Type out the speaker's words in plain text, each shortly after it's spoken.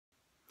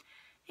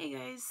Hey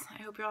guys,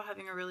 I hope you're all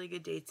having a really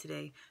good day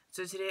today.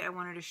 So today I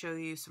wanted to show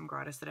you some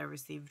Gratis that I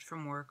received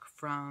from work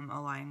from a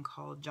line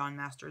called John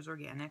Masters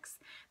Organics.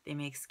 They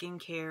make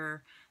skincare,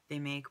 they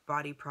make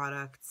body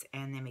products,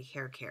 and they make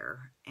hair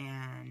care.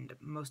 And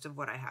most of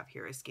what I have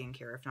here is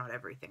skincare, if not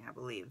everything, I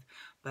believe.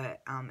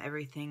 But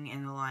everything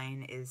in the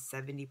line is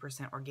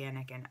 70%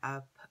 organic and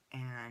up,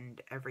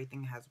 and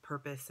everything has a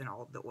purpose, and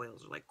all of the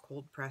oils are like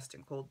cold pressed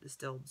and cold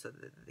distilled so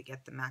that they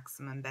get the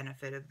maximum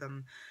benefit of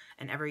them,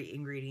 and every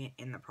ingredient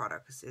in the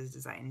products is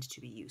designed to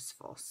be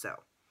useful. So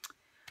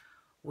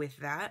with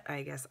that,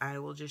 I guess I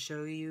will just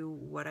show you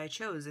what I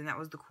chose. And that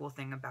was the cool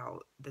thing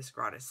about this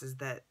Gratis, is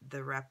that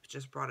the rep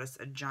just brought us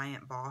a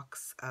giant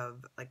box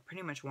of like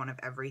pretty much one of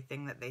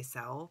everything that they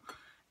sell,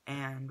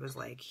 and was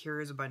like,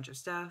 here's a bunch of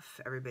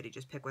stuff, everybody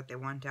just pick what they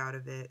want out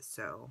of it.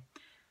 So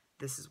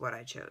this is what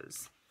I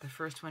chose. The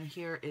first one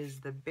here is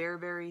the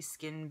Bearberry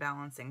Skin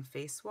Balancing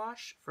Face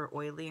Wash for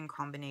oily and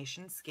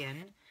combination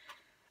skin.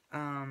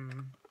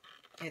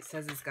 It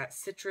says it's got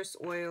citrus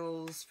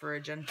oils for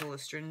a gentle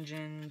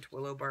astringent,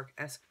 willow bark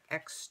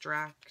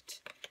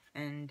extract,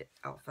 and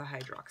alpha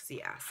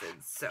hydroxy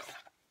acids. So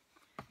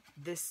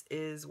this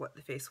is what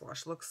the face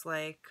wash looks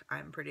like.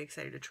 I'm pretty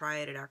excited to try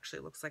it. It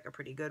actually looks like a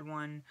pretty good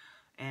one,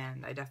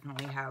 and I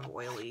definitely have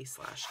oily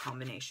 /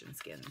 combination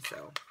skin,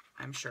 so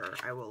I'm sure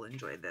I will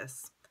enjoy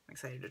this. I'm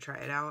excited to try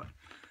it out.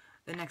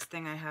 The next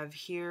thing I have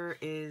here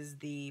is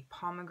the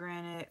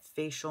Pomegranate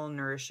Facial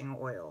Nourishing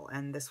Oil,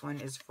 and this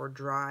one is for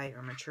dry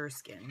or mature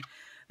skin.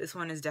 This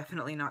one is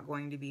definitely not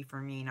going to be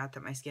for me, not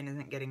that my skin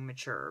isn't getting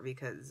mature,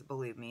 because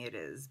believe me it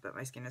is, but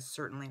my skin is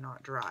certainly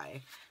not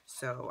dry.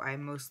 So I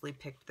mostly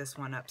picked this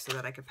one up so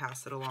that I could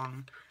pass it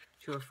along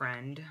to a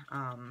friend.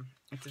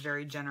 It's a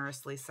very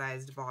generously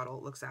sized bottle.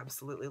 It looks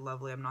absolutely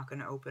lovely. I'm not going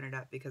to open it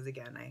up because,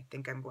 again, I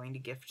think I'm going to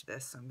gift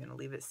this, so I'm going to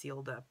leave it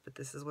sealed up. But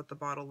this is what the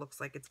bottle looks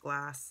like. It's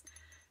glass,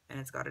 and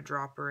it's got a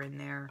dropper in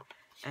there,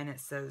 and it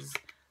says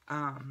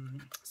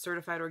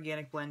certified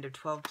organic blend of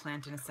 12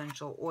 plant and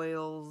essential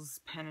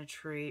oils,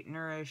 penetrate,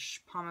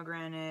 nourish,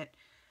 pomegranate,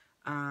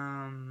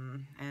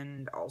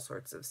 and all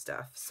sorts of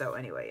stuff. So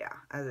anyway, yeah,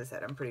 as I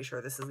said, I'm pretty sure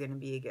this is going to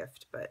be a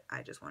gift, but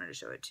I just wanted to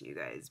show it to you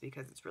guys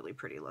because it's really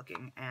pretty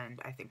looking,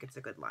 and I think it's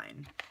a good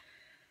line.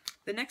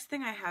 The next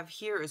thing I have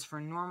here is for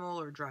normal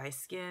or dry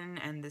skin,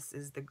 and this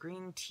is the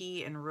Green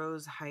Tea and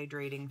Rose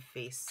Hydrating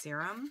Face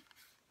Serum.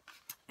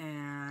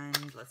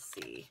 And let's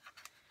see,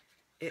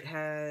 it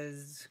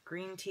has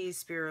green tea,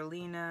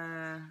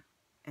 spirulina,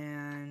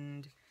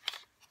 and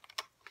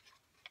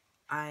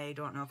I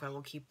don't know if I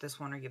will keep this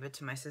one or give it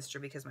to my sister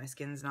because my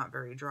skin's not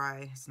very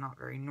dry. It's not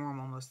very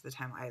normal most of the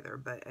time either,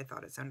 but I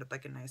thought it sounded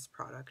like a nice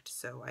product,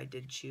 so I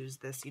did choose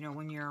this. You know,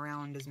 when you're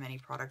around as many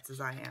products as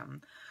I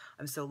am,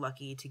 I'm so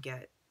lucky to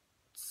get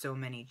so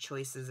many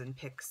choices and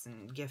picks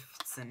and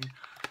gifts, and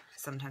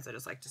sometimes I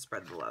just like to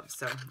spread the love.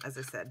 So as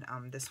I said,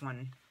 this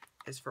one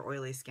is for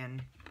oily skin.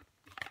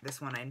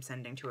 This one I'm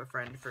sending to a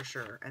friend for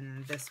sure, and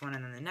then this one,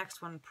 and then the next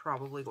one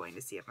probably going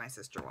to see if my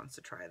sister wants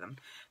to try them.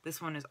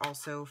 This one is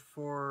also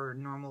for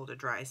normal to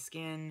dry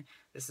skin.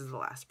 This is the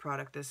last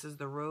product. This is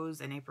the Rose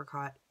and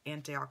Apricot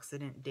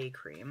Antioxidant Day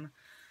Cream,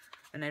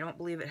 and I don't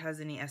believe it has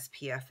any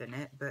SPF in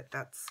it, but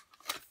that's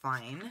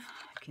fine.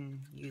 It can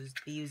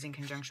be used in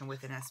conjunction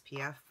with an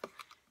SPF,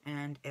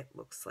 and it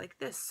looks like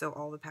this. So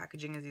all the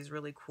packaging is these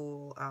really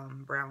cool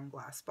brown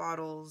glass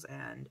bottles,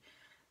 and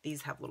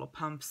these have little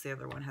pumps. The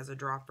other one has a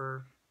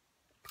dropper.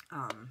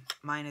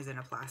 Mine is in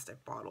a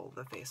plastic bottle,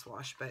 the face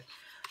wash, but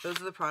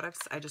those are the products.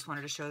 I just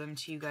wanted to show them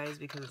to you guys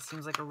because it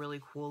seems like a really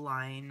cool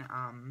line.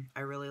 I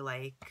really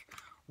like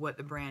what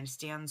the brand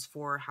stands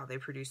for, how they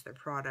produce their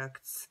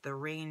products, the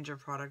range of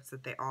products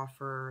that they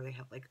offer. They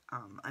have like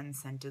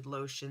unscented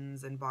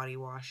lotions and body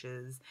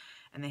washes,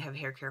 and they have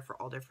hair care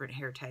for all different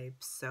hair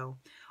types. So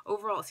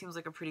overall it seems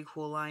like a pretty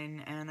cool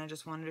line, and I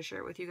just wanted to share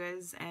it with you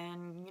guys.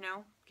 And you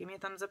know, give me a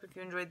thumbs up if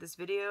you enjoyed this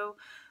video.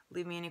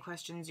 Leave me any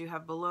questions you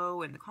have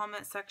below in the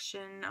comment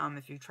section.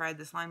 If you've tried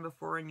this line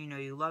before and you know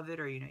you love it,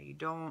 or you know you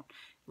don't,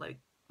 like,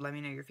 let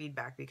me know your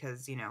feedback,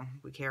 because, you know,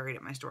 we carry it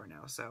at my store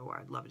now, so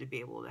I'd love to be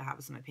able to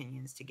have some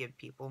opinions to give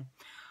people.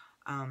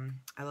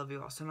 I love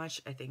you all so much.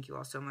 I thank you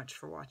all so much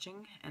for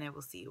watching, and I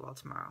will see you all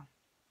tomorrow.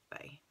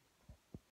 Bye.